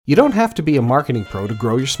You don't have to be a marketing pro to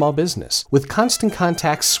grow your small business. With Constant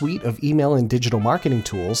Contact's suite of email and digital marketing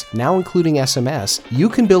tools, now including SMS, you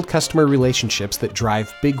can build customer relationships that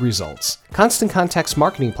drive big results. Constant Contact's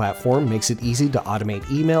marketing platform makes it easy to automate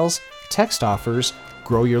emails, text offers,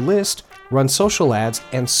 grow your list, run social ads,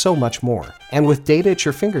 and so much more. And with data at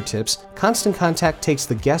your fingertips, Constant Contact takes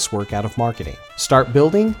the guesswork out of marketing. Start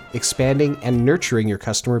building, expanding, and nurturing your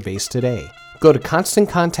customer base today. Go to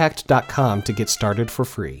ConstantContact.com to get started for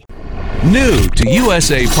free. New to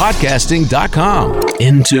USAPodcasting.com.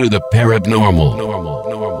 Into the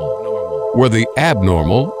Paranormal. Where the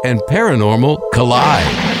abnormal and paranormal collide.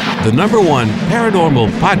 The #1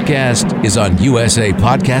 paranormal podcast is on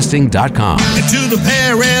USAPodcasting.com. Into the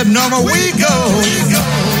paranormal we go with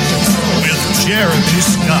Jeremy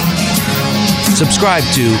Scott. Subscribe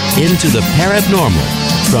to Into the Paranormal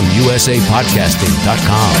from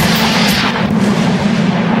USAPodcasting.com.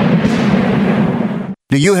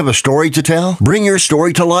 Do you have a story to tell? Bring your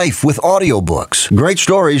story to life with audiobooks. Great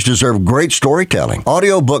stories deserve great storytelling.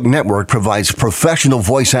 Audiobook Network provides professional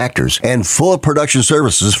voice actors and full production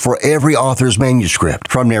services for every author's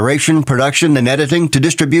manuscript. From narration, production, and editing to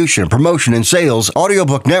distribution, promotion, and sales,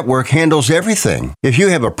 Audiobook Network handles everything. If you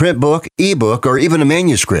have a print book, ebook, or even a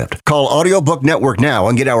manuscript, call Audiobook Network now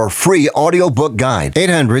and get our free audiobook guide.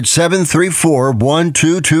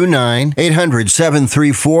 800-734-1229.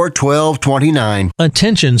 800-734-1229.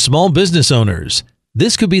 Attention small business owners.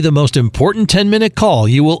 This could be the most important 10-minute call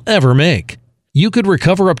you will ever make. You could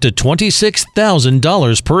recover up to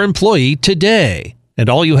 $26,000 per employee today. And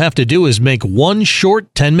all you have to do is make one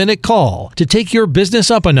short 10-minute call to take your business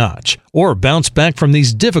up a notch or bounce back from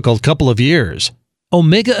these difficult couple of years.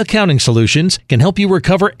 Omega Accounting Solutions can help you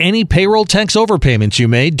recover any payroll tax overpayments you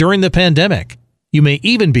made during the pandemic. You may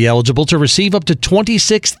even be eligible to receive up to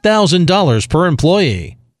 $26,000 per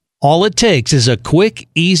employee. All it takes is a quick,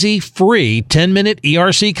 easy, free 10-minute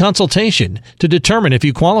ERC consultation to determine if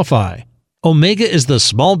you qualify. Omega is the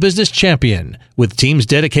small business champion with teams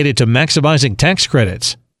dedicated to maximizing tax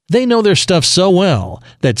credits. They know their stuff so well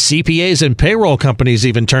that CPAs and payroll companies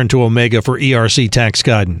even turn to Omega for ERC tax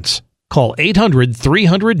guidance. Call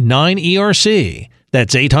 800-300-9ERC.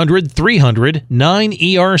 That's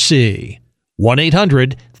 800-300-9ERC.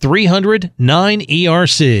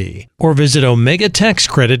 1-800-300-9ERC. Or visit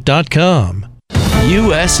OmegaTaxCredit.com.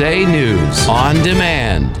 USA News on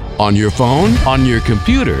demand. On your phone, on your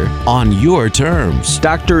computer, on your terms.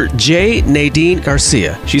 Dr. J. Nadine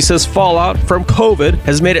Garcia. She says fallout from COVID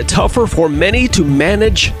has made it tougher for many to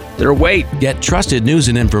manage their weight. Get trusted news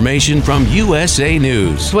and information from USA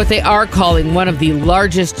News. What they are calling one of the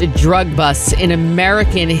largest drug busts in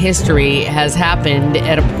American history has happened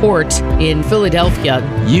at a port in Philadelphia.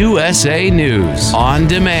 USA News on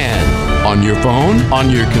demand. On your phone,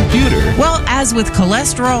 on your computer. Well, as with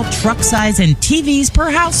cholesterol, truck size, and TVs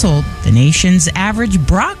per household, the nation's average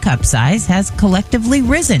bra cup size has collectively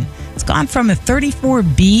risen. It's gone from a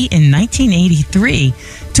 34B in 1983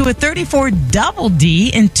 to a 34 double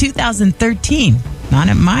D in 2013. Not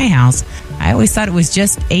at my house. I always thought it was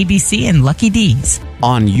just ABC and Lucky D's.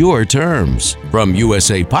 On your terms from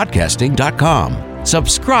USAPodcasting.com.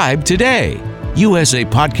 Subscribe today.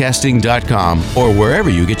 USAPodcasting.com or wherever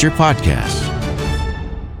you get your podcasts.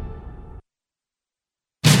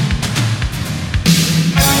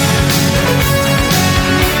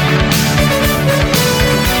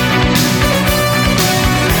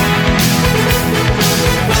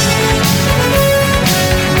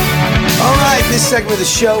 All right, this segment of the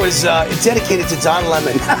show is dedicated to Don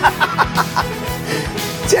Lemon.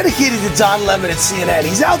 Dedicated to Don Lemon at CNN.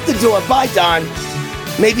 He's out the door. Bye, Don.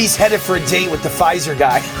 Maybe he's headed for a date with the Pfizer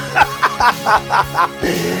guy.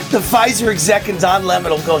 The Pfizer exec and Don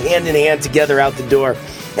Lemon will go hand in hand together out the door.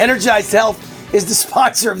 Energized Health is the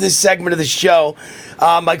sponsor of this segment of the show.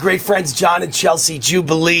 My great friends John and Chelsea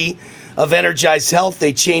Jubilee of Energized Health.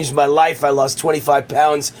 They changed my life. I lost 25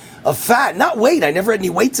 pounds of fat. Not weight. I never had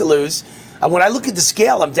any weight to lose. When I look at the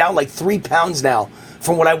scale, I'm down like 3 pounds now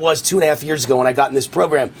from what I was 2.5 years ago when I got in this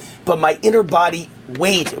program. But my inner body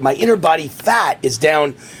weight, my inner body fat is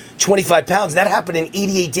down 25 pounds. That happened in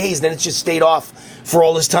 88 days. Then it's just stayed off for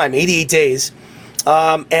all this time, 88 days.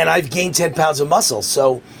 And I've gained 10 pounds of muscle.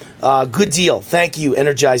 So good deal. Thank you,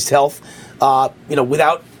 Energized Health.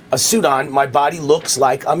 Without a suit on, my body looks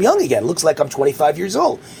like I'm young again. Looks like I'm 25 years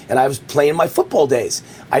old. And I was playing my football days.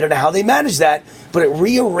 I don't know how they manage that, but it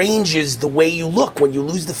rearranges the way you look when you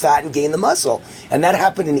lose the fat and gain the muscle. And that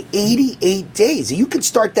happened in 88 days. You could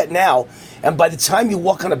start that now, and by the time you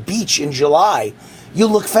walk on a beach in July, you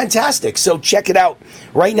look fantastic. So check it out.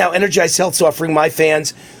 Right now, Energized Health is offering my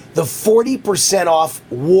fans the 40% off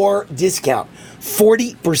war discount.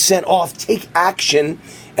 40% off. Take action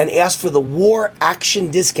and ask for the war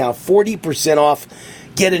action discount. 40% off.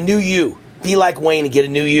 Get a new you. Be like Wayne and get a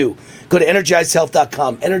new you. Go to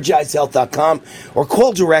energizedhealth.com, energizedhealth.com, or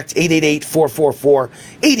call direct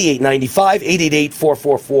 888-444-8895,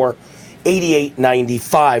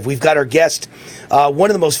 888-444-8895. We've got our guest, one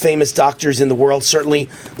of the most famous doctors in the world, certainly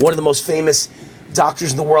one of the most famous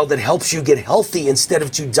doctors in the world that helps you get healthy instead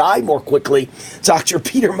of to die more quickly, Dr.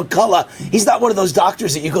 Peter McCullough. He's not one of those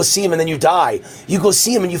doctors that you go see him and then you die. You go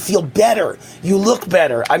see him and you feel better. You look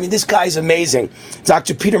better. I mean, this guy's amazing.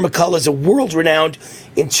 Dr. Peter McCullough is a world-renowned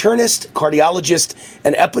internist, cardiologist,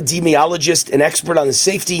 and epidemiologist, an expert on the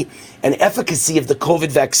safety and efficacy of the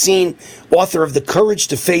COVID vaccine, author of The Courage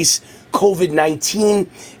to Face COVID-19,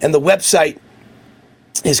 and the website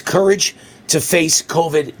is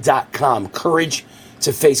CourageToFaceCovid.com.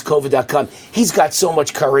 CourageToFaceCovid.com. He's got so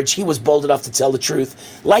much courage. He was bold enough to tell the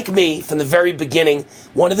truth. Like me, from the very beginning,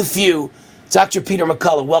 one of the few, Dr. Peter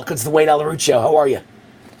McCullough. Welcome to the Wayne Allyn Show. How are you?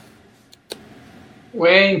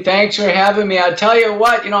 Wayne, thanks for having me. I tell you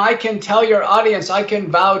what, I can tell your audience, I can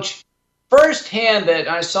vouch firsthand that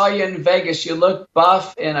I saw you in Vegas. You looked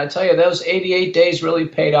buff, and I tell you, those 88 days really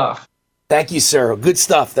paid off. Thank you, sir. Good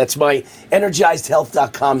stuff. That's my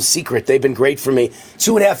energizedhealth.com secret. They've been great for me.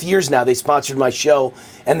 2.5 years now, they sponsored my show,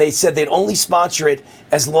 and they said they'd only sponsor it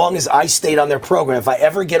as long as I stayed on their program. If I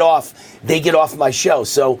ever get off, they get off my show.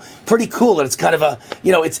 So pretty cool. And it's kind of a,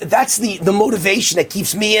 that's the motivation that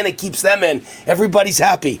keeps me in, it keeps them in. Everybody's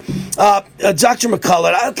happy. Dr.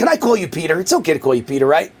 McCullough, can I call you Peter? It's okay to call you Peter,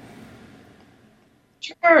 right?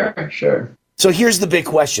 Sure. So here's the big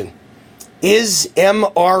question. Is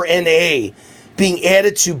mRNA being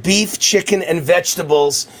added to beef, chicken, and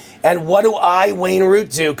vegetables? And what do I, Wayne Root,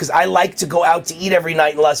 do? Because I like to go out to eat every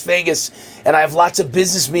night in Las Vegas, and I have lots of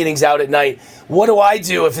business meetings out at night. What do I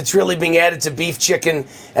do if it's really being added to beef, chicken,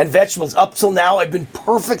 and vegetables? Up till now, I've been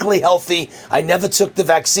perfectly healthy. I never took the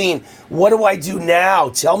vaccine. What do I do now?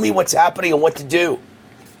 Tell me what's happening and what to do.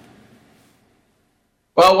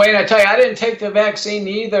 Well, Wayne, I tell you, I didn't take the vaccine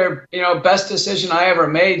either. Best decision I ever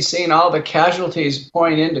made, seeing all the casualties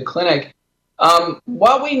pouring into clinic.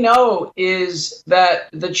 What we know is that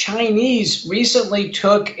the Chinese recently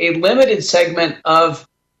took a limited segment of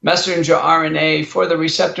messenger RNA for the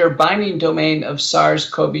receptor binding domain of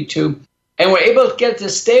SARS-CoV-2, and were able to get it to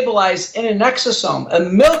stabilize in an exosome, a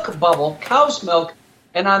milk bubble, cow's milk,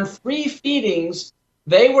 and on 3 feedings,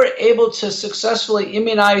 they were able to successfully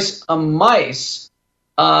immunize a mice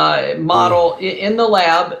model in the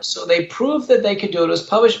lab. So they proved that they could do it. It was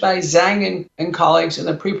published by Zhang and colleagues in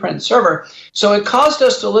the preprint server. So it caused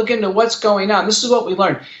us to look into what's going on. This is what we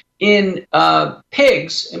learned. In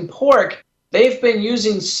pigs, in pork, they've been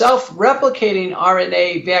using self-replicating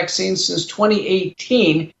RNA vaccines since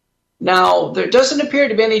 2018. Now, there doesn't appear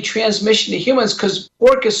to be any transmission to humans because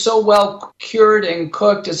pork is so well cured and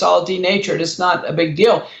cooked, it's all denatured. It's not a big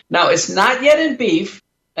deal. Now, it's not yet in beef.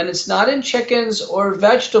 And it's not in chickens or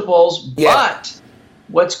vegetables, but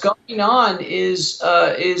what's going on is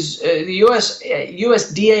the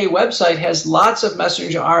USDA website has lots of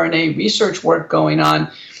messenger RNA research work going on.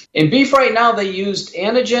 In beef right now, they used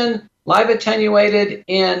antigen, live attenuated,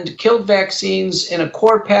 and killed vaccines in a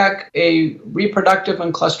core pack, a reproductive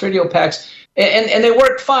and clostridial packs. And they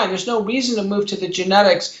worked fine. There's no reason to move to the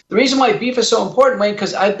genetics. The reason why beef is so important, Wayne,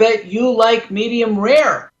 because I bet you like medium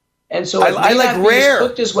rare. And so I like rare.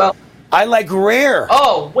 Cooked as well. I like rare.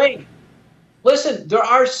 Oh, wait. Listen, there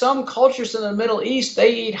are some cultures in the Middle East,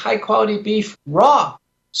 they eat high-quality beef raw.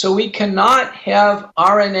 So we cannot have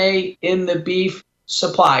RNA in the beef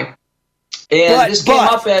supply. And this came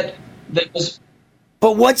up at...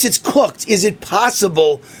 But once it's cooked, is it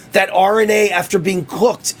possible that RNA, after being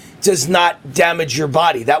cooked, does not damage your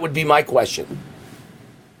body? That would be my question.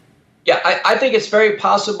 Yeah, I think it's very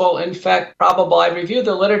possible, in fact, probable. I reviewed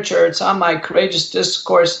the literature. It's on my Courageous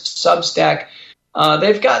Discourse Substack.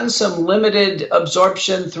 They've gotten some limited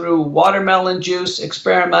absorption through watermelon juice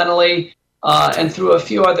experimentally and through a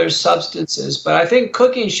few other substances. But I think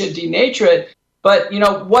cooking should denature it. But,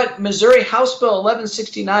 what Missouri House Bill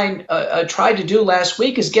 1169 tried to do last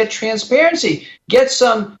week is get transparency, get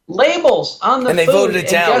some labels on the food. And they voted it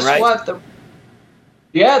down, guess right? What?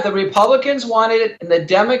 The Republicans wanted it, and the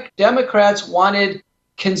Democrats wanted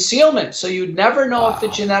concealment, so you'd never know if the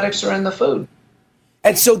genetics are in the food.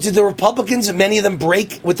 And so did the Republicans, many of them,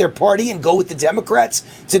 break with their party and go with the Democrats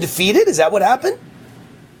to defeat it? Is that what happened?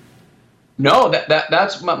 No,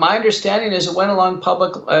 that's my understanding is it went along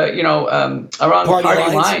around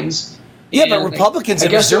party lines. Yeah, but Republicans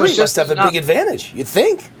in Missouri must have a big advantage, you'd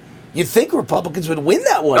think. You'd think Republicans would win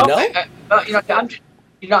that one, no?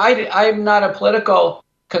 I'm not a political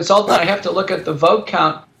consultant. I have to look at the vote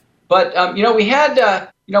count. But we had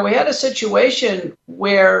a situation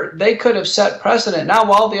where they could have set precedent.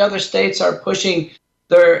 Now all the other states are pushing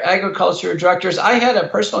their agriculture directors. I had a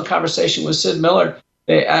personal conversation with Sid Miller,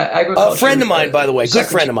 the agriculture. A friend of mine, by the way, good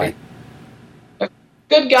friend of mine.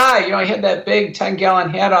 Good guy. He had that big 10-gallon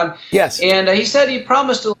hat on. Yes. And he said he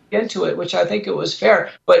promised to look into it, which I think it was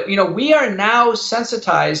fair. But, we are now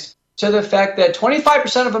sensitized to the fact that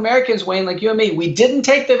 25% of Americans, Wayne, like you and me, we didn't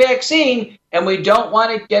take the vaccine, and we don't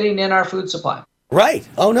want it getting in our food supply. Right.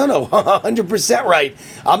 Oh, no, 100% right.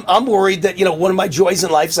 I'm worried that, one of my joys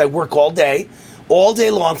in life is I work all day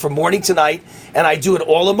long from morning to night, and I do it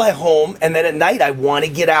all in my home, and then at night I want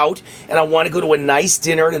to get out, and I want to go to a nice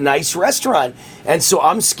dinner at a nice restaurant. And so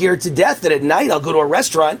I'm scared to death that at night I'll go to a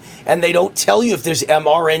restaurant and they don't tell you if there's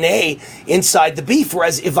mRNA inside the beef.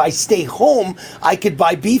 Whereas if I stay home, I could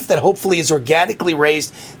buy beef that hopefully is organically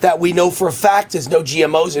raised, that we know for a fact there's no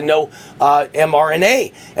GMOs and no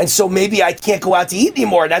mRNA. And so maybe I can't go out to eat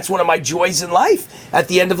anymore. That's one of my joys in life at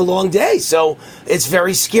the end of a long day. So it's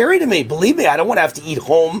very scary to me. Believe me, I don't want to have to eat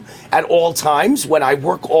home at all times when I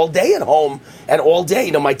work all day at home and all day.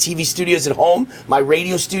 My TV studio's at home, my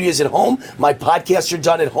radio studio's at home, my podcasts are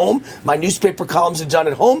done at home, my newspaper columns are done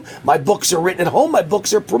at home, my books are written at home, my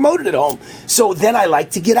books are promoted at home. So then I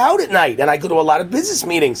like to get out at night, and I go to a lot of business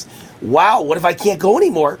meetings. Wow, what if I can't go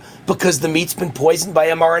anymore because the meat's been poisoned by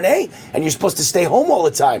mRNA and you're supposed to stay home all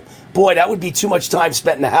the time? Boy, that would be too much time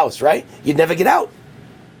spent in the house, right? You'd never get out.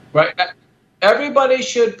 Right. Everybody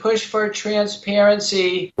should push for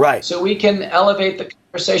transparency, right, so we can elevate the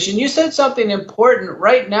conversation. You said something important.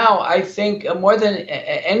 Right now, I think more than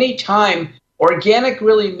any time, organic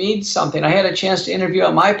really means something. I had a chance to interview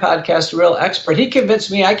on my podcast a real expert. He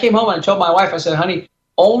convinced me. I came home and I told my wife, I said, honey,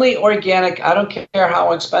 only organic. I don't care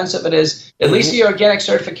how expensive it is. At least the organic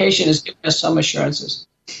certification is giving us some assurances.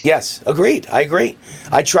 Yes, agreed. I agree.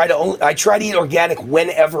 I try to eat organic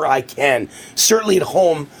whenever I can. Certainly at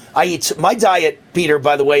home, I eat. My diet, Peter,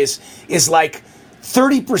 by the way, is like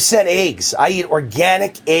 30% eggs. I eat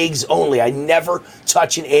organic eggs only. I never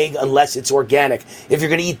touch an egg unless it's organic. If you're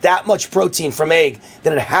going to eat that much protein from egg,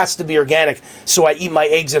 then it has to be organic. So I eat my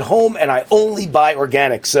eggs at home, and I only buy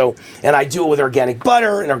organic. And I do it with organic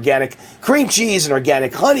butter and organic cream cheese and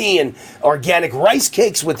organic honey and organic rice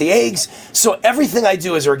cakes with the eggs. So everything I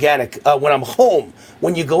do is organic when I'm home.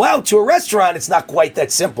 When you go out to a restaurant, it's not quite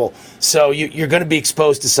that simple. So you're going to be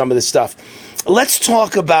exposed to some of this stuff. Let's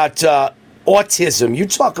talk about autism. You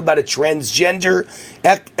talk about a transgender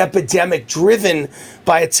epidemic driven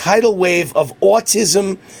by a tidal wave of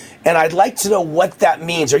autism, and I'd like to know what that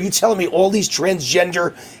means. Are you telling me all these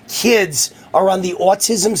transgender kids are on the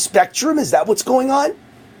autism spectrum? Is that what's going on?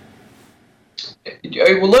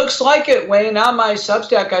 It looks like it, Wayne. On my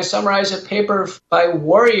Substack, I summarize a paper by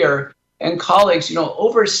Warrior and colleagues.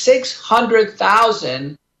 Over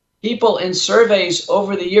 600,000 people in surveys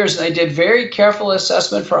over the years, and they did very careful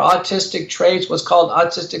assessment for autistic traits, what's called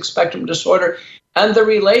autistic spectrum disorder, and the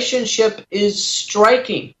relationship is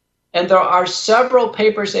striking. And there are several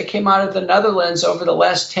papers that came out of the Netherlands over the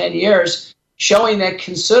last 10 years showing that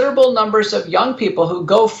considerable numbers of young people who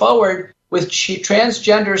go forward with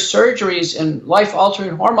transgender surgeries and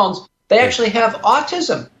life-altering hormones, they actually have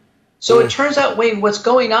autism. So it turns out, Wayne, what's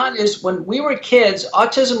going on is when we were kids,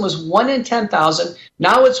 autism was 1 in 10,000.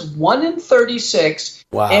 Now it's 1 in 36.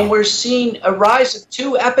 Wow. And we're seeing a rise of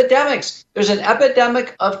two epidemics. There's an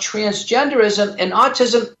epidemic of transgenderism and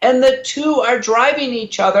autism, and the two are driving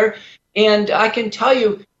each other. And I can tell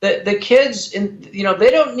you that the kids, they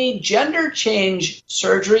don't need gender change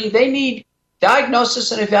surgery. They need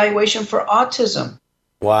diagnosis and evaluation for autism.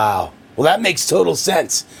 Wow. Well, that makes total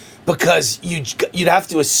sense. Because you'd have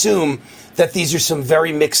to assume that these are some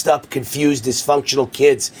very mixed up, confused, dysfunctional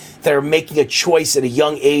kids that are making a choice at a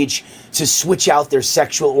young age to switch out their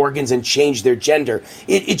sexual organs and change their gender.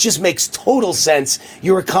 It just makes total sense.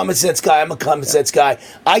 You're a common sense guy. I'm a common sense guy.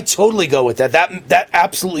 I totally go with that. That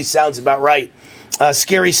absolutely sounds about right.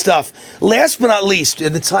 Scary stuff. Last but not least,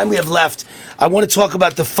 in the time we have left, I want to talk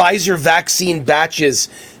about the Pfizer vaccine batches.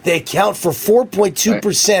 They account for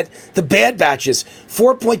 4.2%, the bad batches,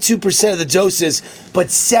 4.2% of the doses, but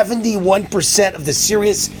 71% of the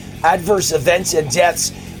serious adverse events and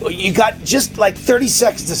deaths. You got just like 30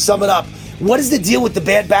 seconds to sum it up. What is the deal with the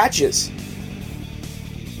bad batches?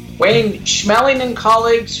 Wayne Schmeling and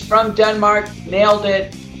colleagues from Denmark nailed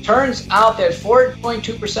it. Turns out that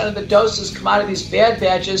 4.2% of the doses come out of these bad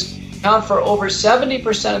batches, account for over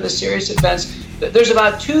 70% of the serious events. There's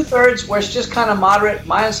about 2/3 where it's just kind of moderate,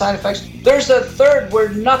 mild side effects. There's a third where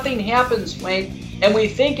nothing happens, Wayne, and we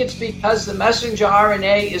think it's because the messenger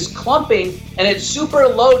RNA is clumping and it's super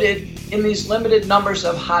loaded in these limited numbers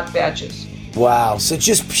of hot batches. Wow, so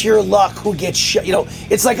just pure luck who gets shot. You know,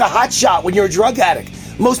 it's like a hot shot when you're a drug addict.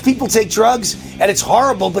 Most people take drugs and it's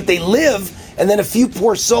horrible, but they live, and then a few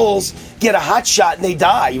poor souls get a hot shot and they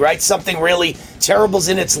die, right? Something really terrible's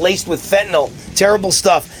in it's laced with fentanyl. Terrible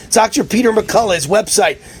stuff. Dr. Peter McCullough, his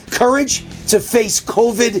website,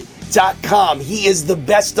 CourageToFaceCovid.com. He is the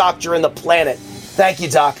best doctor on the planet. Thank you,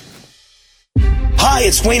 Doc. Hi,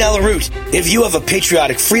 it's Wayne Alaroot. If you have a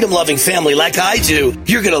patriotic, freedom-loving family like I do,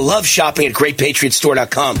 you're going to love shopping at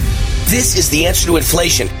GreatPatriotStore.com. This is the answer to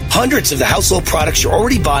inflation. Hundreds of the household products you're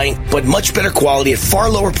already buying, but much better quality at far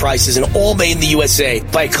lower prices and all made in the USA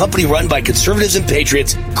by a company run by conservatives and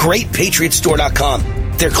patriots, GreatPatriotStore.com.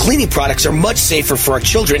 Their cleaning products are much safer for our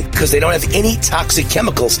children because they don't have any toxic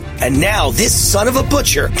chemicals. And now this son of a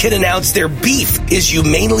butcher can announce their beef is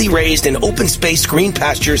humanely raised in open space green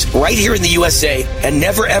pastures right here in the USA and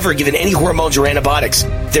never ever given any hormones or antibiotics.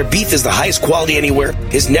 Their beef is the highest quality anywhere,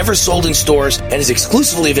 is never sold in stores, and is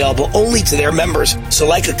exclusively available only to their members. So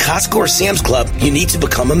like a Costco or Sam's Club, you need to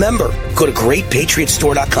become a member. Go to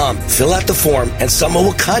GreatPatriotStore.com, fill out the form, and someone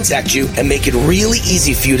will contact you and make it really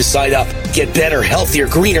easy for you to sign up. Get better, healthier,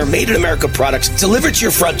 greener, made-in-America products delivered to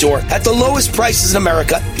your front door at the lowest prices in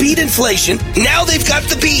America. Beat inflation. Now they've got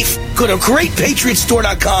the beef. Go to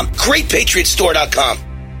GreatPatriotStore.com. GreatPatriotStore.com.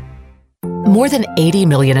 More than 80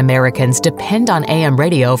 million Americans depend on AM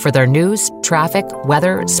radio for their news, traffic,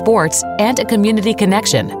 weather, sports, and a community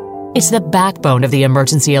connection. It's the backbone of the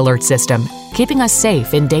emergency alert system, keeping us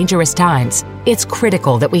safe in dangerous times. It's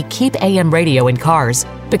critical that we keep AM radio in cars,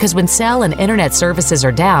 because when cell and internet services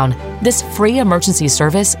are down, this free emergency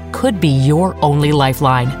service could be your only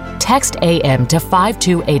lifeline. Text AM to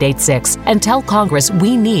 52886 and tell Congress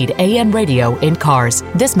we need AM radio in cars.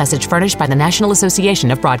 This message furnished by the National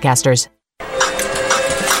Association of Broadcasters.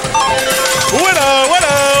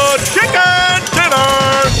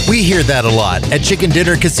 We hear that a lot at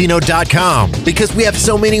chickendinnercasino.com because we have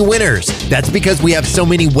so many winners. That's because we have so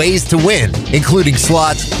many ways to win, including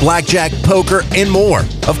slots, blackjack, poker, and more.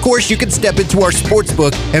 Of course, you can step into our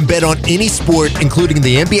sportsbook and bet on any sport, including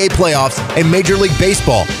the NBA playoffs and Major League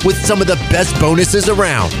Baseball, with some of the best bonuses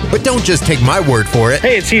around. But don't just take my word for it.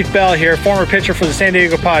 Hey, it's Heath Bell here, former pitcher for the San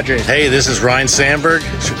Diego Padres. Hey, this is Ryan Sandberg,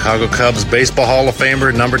 Chicago Cubs Baseball Hall of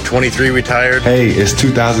Famer, number 23 retired. Hey, it's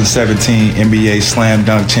 2017 NBA Slam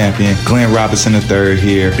Dunk champion Glenn Robinson III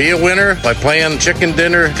here. Be a winner by playing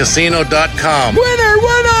chickendinnercasino.com. Winner,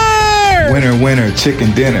 winner! Winner, winner,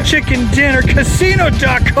 chicken dinner.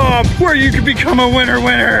 Chickendinnercasino.com, where you can become a winner,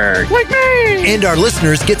 winner, like me. And our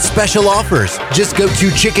listeners get special offers. Just go to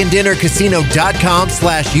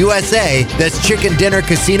chickendinnercasino.com/USA. That's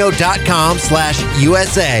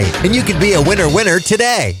chickendinnercasino.com/USA. And you can be a winner, winner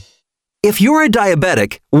today. If you're a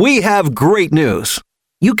diabetic, we have great news.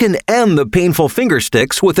 You can end the painful finger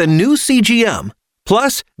sticks with a new CGM.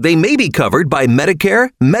 Plus, they may be covered by Medicare,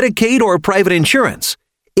 Medicaid, or private insurance.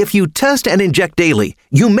 If you test and inject daily,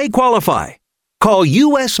 you may qualify. Call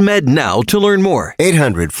US Med now to learn more.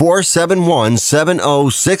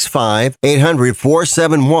 800-471-7065.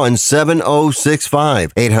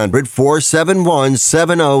 800-471-7065.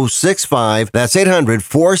 800-471-7065. That's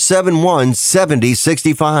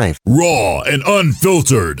 800-471-7065. Raw and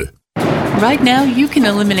unfiltered. Right now, you can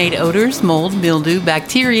eliminate odors, mold, mildew,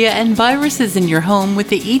 bacteria, and viruses in your home with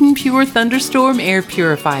the Eden Pure Thunderstorm Air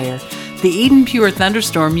Purifier. The Eden Pure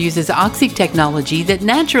Thunderstorm uses Oxy technology that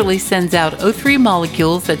naturally sends out O3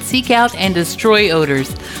 molecules that seek out and destroy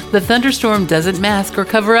odors. The Thunderstorm doesn't mask or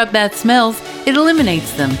cover up bad smells, it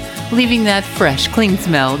eliminates them, leaving that fresh, clean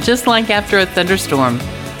smell, just like after a thunderstorm.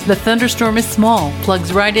 The Thunderstorm is small,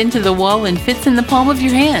 plugs right into the wall, and fits in the palm of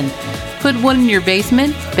your hand. Put one in your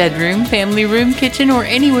basement, bedroom, family room, kitchen, or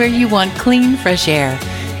anywhere you want clean, fresh air.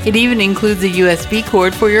 It even includes a USB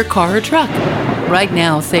cord for your car or truck. Right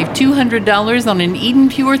now, save $200 on an Eden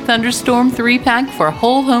Pure Thunderstorm 3-pack for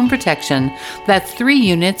whole home protection. That's 3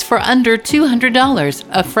 units for under $200,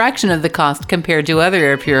 a fraction of the cost compared to other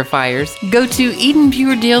air purifiers. Go to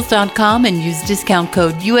EdenPureDeals.com and use discount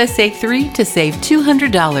code USA3 to save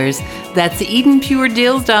 $200. That's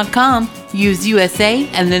EdenPureDeals.com. Use USA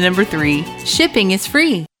and the number 3. Shipping is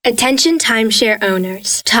free. Attention timeshare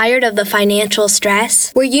owners. Tired of the financial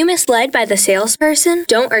stress? Were you misled by the salesperson?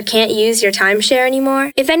 Don't or can't use your timeshare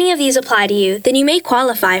anymore? If any of these apply to you, then you may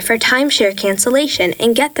qualify for timeshare cancellation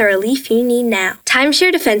and get the relief you need now.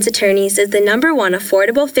 Timeshare Defense Attorneys is the #1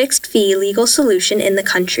 affordable fixed-fee legal solution in the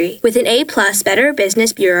country, with an A+ Better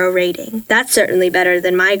Business Bureau rating. That's certainly better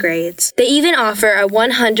than my grades. They even offer a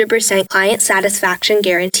 100% client satisfaction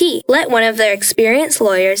guarantee. Let one of their experienced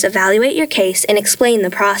lawyers evaluate your case and explain the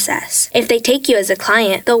process. If they take you as a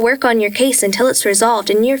client, they'll work on your case until it's resolved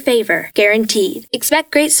in your favor, guaranteed. Expect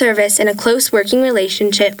great service and a close working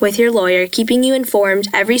relationship with your lawyer, keeping you informed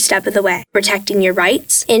every step of the way, protecting your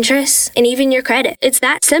rights, interests, and even your credit. It's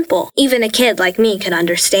that simple. Even a kid like me could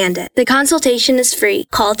understand it. The consultation is free.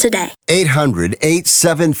 Call today.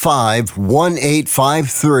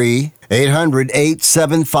 800-875-1853.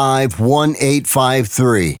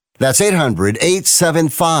 800-875-1853. That's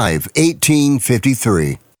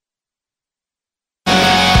 800-875-1853.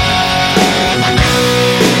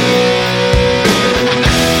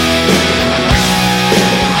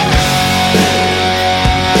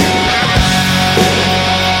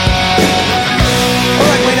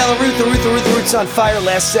 The Roots on Fire,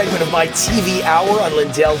 last segment of my TV hour on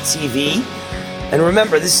Lindell TV. And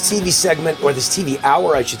remember, this TV segment, or this TV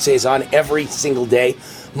hour, I should say, is on every single day,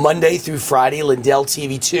 Monday through Friday, Lindell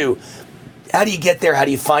TV 2. How do you get there? How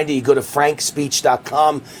do you find it? You go to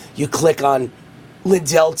frankspeech.com, you click on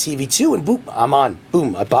Lindell TV 2, and boom, I'm on.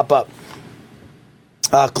 Boom, I pop up.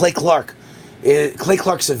 Clay Clark. Clay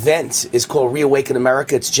Clark's event is called Reawaken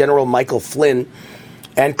America. It's General Michael Flynn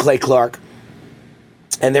and Clay Clark.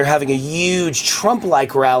 And they're having a huge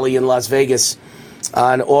Trump-like rally in Las Vegas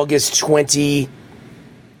on August 25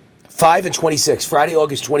 and 26. Friday,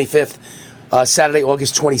 August 25th. Saturday,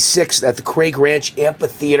 August 26th at the Craig Ranch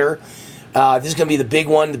Amphitheater. This is going to be the big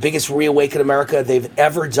one, the biggest Reawaken America they've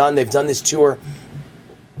ever done. They've done this tour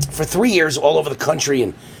for 3 years all over the country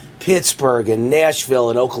in Pittsburgh and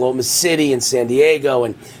Nashville and Oklahoma City and San Diego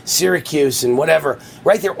and Syracuse and whatever.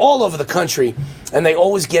 Right there, all over the country. And they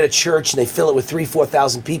always get a church and they fill it with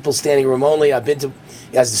 3,000-4,000 people standing room only. I've been to,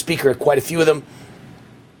 as the speaker, at quite a few of them.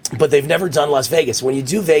 But they've never done Las Vegas. When you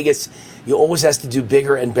do Vegas, you always have to do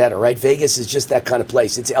bigger and better, right? Vegas is just that kind of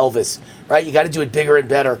place. It's Elvis, right? You got to do it bigger and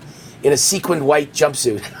better in a sequined white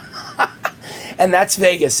jumpsuit. And that's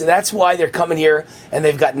Vegas. And that's why they're coming here. And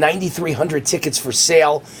they've got 9,300 tickets for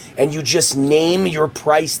sale. And you just name your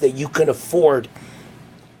price that you can afford.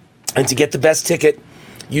 And to get the best ticket,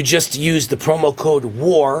 you just use the promo code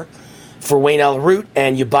WAR for Wayne Allyn Root,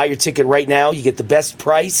 and you buy your ticket right now. You get the best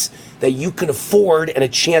price that you can afford and a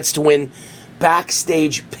chance to win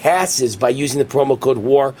backstage passes by using the promo code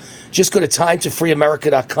WAR. Just go to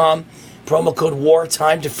timetofreeamerica.com. Promo code WAR,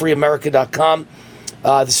 timetofreeamerica.com.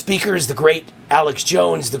 The speakers, the great Alex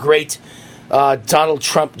Jones, the great Donald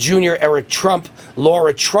Trump Jr., Eric Trump,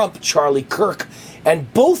 Laura Trump, Charlie Kirk,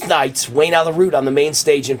 and both nights, Wayne Allyn Root on the main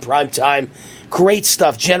stage in prime time. Great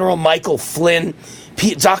stuff. General Michael Flynn,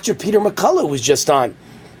 Dr. Peter McCullough was just on.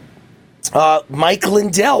 Mike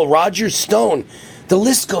Lindell, Roger Stone. The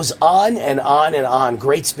list goes on and on and on.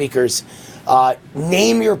 Great speakers.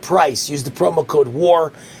 Name your price. Use the promo code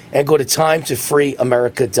WAR and go to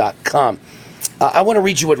timetofreeamerica.com. I want to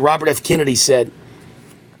read you what Robert F. Kennedy said.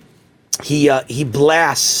 He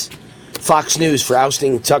blasts Fox News for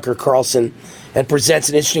ousting Tucker Carlson and presents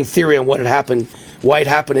an interesting theory on what had happened, why it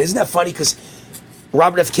happened. Isn't that funny? Because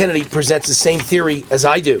Robert F. Kennedy presents the same theory as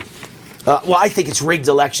I do. Well, I think it's rigged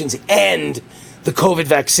elections and the COVID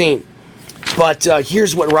vaccine. But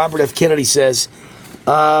here's what Robert F. Kennedy says.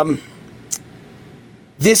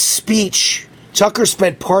 This speech, Tucker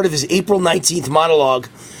spent part of his April 19th monologue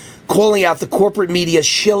calling out the corporate media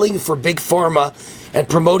shilling for Big Pharma and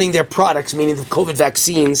promoting their products, meaning the COVID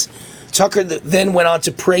vaccines. Tucker then went on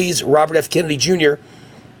to praise Robert F. Kennedy Jr.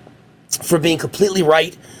 for being completely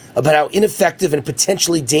right about how ineffective and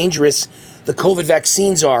potentially dangerous the COVID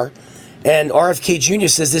vaccines are. And RFK Jr.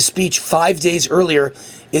 says this speech 5 days earlier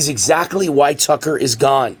is exactly why Tucker is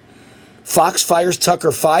gone. Fox fires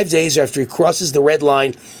Tucker 5 days after he crosses the red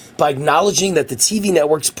line by acknowledging that the TV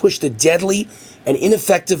networks pushed a deadly and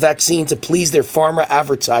ineffective vaccine to please their pharma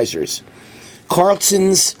advertisers.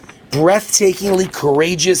 Carlson's breathtakingly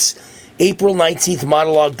courageous April 19th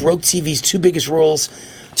monologue broke TV's two biggest rules.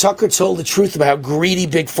 Tucker told the truth about how greedy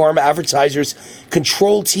big pharma advertisers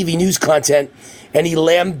control TV news content, and he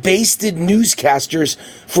lambasted newscasters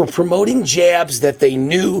for promoting jabs that they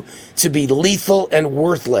knew to be lethal and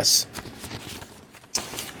worthless.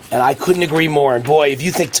 And I couldn't agree more. And boy, if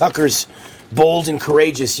you think Tucker's bold and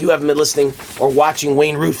courageous, you haven't been listening or watching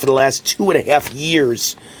Wayne Root for the last 2.5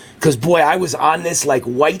 years. because, boy, I was on this like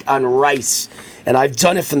white on rice, and I've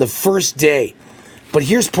done it from the first day. But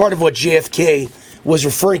here's part of what JFK was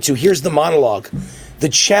referring to. Here's the monologue. The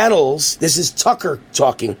channels, this is Tucker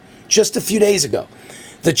talking just a few days ago.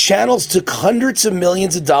 The channels took hundreds of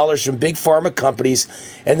millions of dollars from big pharma companies,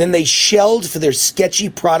 and then they shelled for their sketchy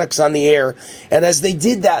products on the air. And as they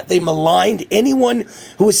did that, they maligned anyone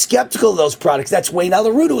who was skeptical of those products. That's Wayne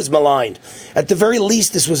Allyn who was maligned. At the very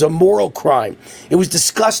least, this was a moral crime. It was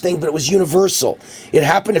disgusting, but it was universal. It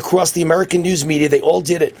happened across the American news media. They all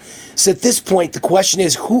did it. So at this point, the question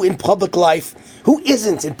is, who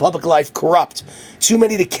isn't in public life corrupt? Too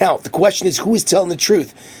many to count. The question is, who is telling the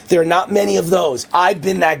truth? There are not many of those. I've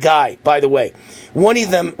been that guy, by the way. One of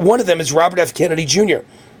them is Robert F. Kennedy Jr.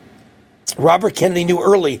 Robert Kennedy knew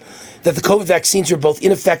early that the COVID vaccines were both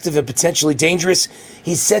ineffective and potentially dangerous.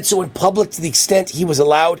 He said so in public to the extent he was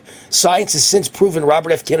allowed. Science has since proven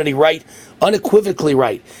Robert F. Kennedy right, unequivocally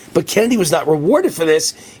right. But Kennedy was not rewarded for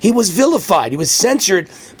this. He was vilified. He was censored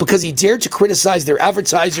because he dared to criticize their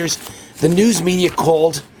advertisers. The news media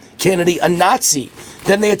called Kennedy a Nazi.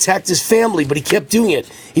 Then they attacked his family, but he kept doing it.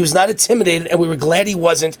 He was not intimidated, and we were glad he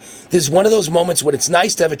wasn't. This is one of those moments when it's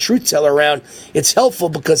nice to have a truth teller around. It's helpful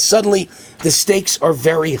because suddenly the stakes are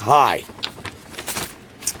very high.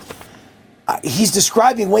 He's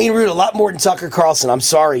describing Wayne Root a lot more than Tucker Carlson. I'm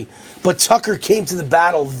sorry, but Tucker came to the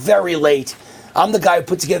battle very late. I'm the guy who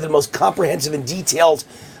put together the most comprehensive and detailed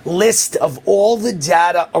list of all the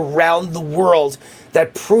data around the world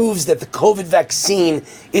that proves that the COVID vaccine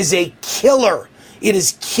is a killer. It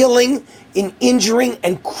is killing and injuring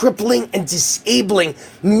and crippling and disabling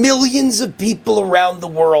millions of people around the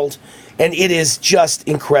world. And it is just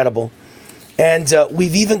incredible. And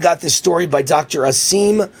we've even got this story by Dr.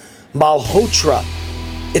 Asim Malhotra.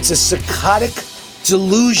 It's a psychotic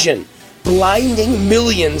delusion blinding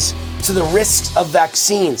millions to the risks of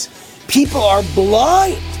vaccines. People are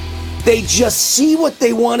blind. They just see what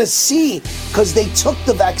they want to see because they took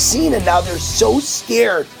the vaccine and now they're so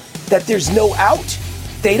scared that there's no out.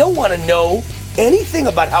 They don't want to know anything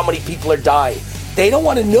about how many people are dying. They don't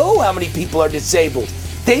want to know how many people are disabled.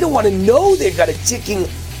 They don't want to know they've got a ticking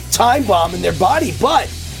time bomb in their body. But,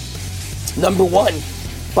 number one,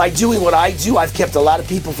 by doing what I do, I've kept a lot of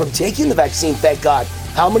people from taking the vaccine, thank God.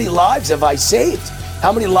 How many lives have I saved?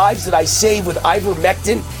 How many lives did I save with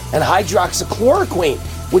ivermectin and hydroxychloroquine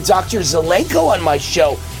with Dr. Zelenko on my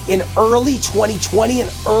show in early 2020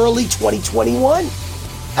 and early 2021?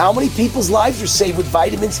 How many people's lives were saved with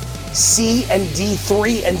vitamins C and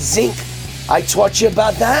D3 and zinc? I taught you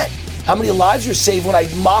about that. How many lives were saved when I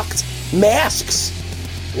mocked masks?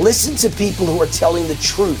 Listen to people who are telling the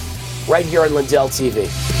truth right here on Lindell TV.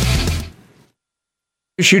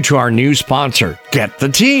 Issue to our new sponsor, Get the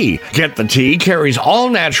Tea. Get the Tea carries all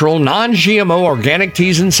natural, non-GMO organic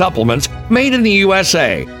teas and supplements made in the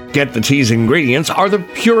USA. Get the Tea's ingredients are the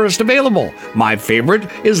purest available. My favorite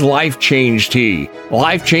is Life Change Tea.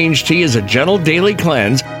 Life Change Tea is a gentle daily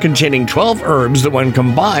cleanse containing 12 herbs that when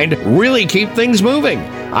combined really keep things moving.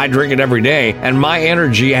 I drink it every day and my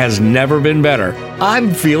energy has never been better.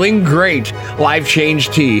 I'm feeling great. Life Change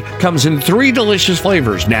Tea comes in 3 delicious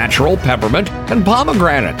flavors, natural, peppermint, and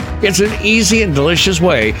pomegranate. It's an easy and delicious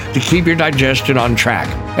way to keep your digestion on track.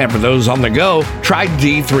 And for those on the go, try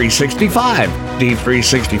D365.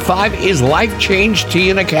 D365 is Life Change Tea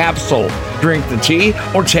in a capsule. Drink the tea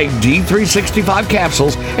or take D365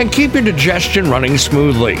 capsules and keep your digestion running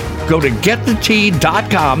smoothly. Go to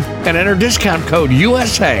getthetea.com and enter discount code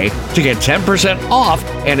USA to get 10% off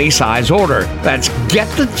any size order. That's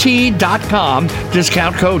getthetea.com,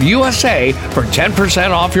 discount code USA for 10%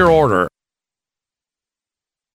 off your order.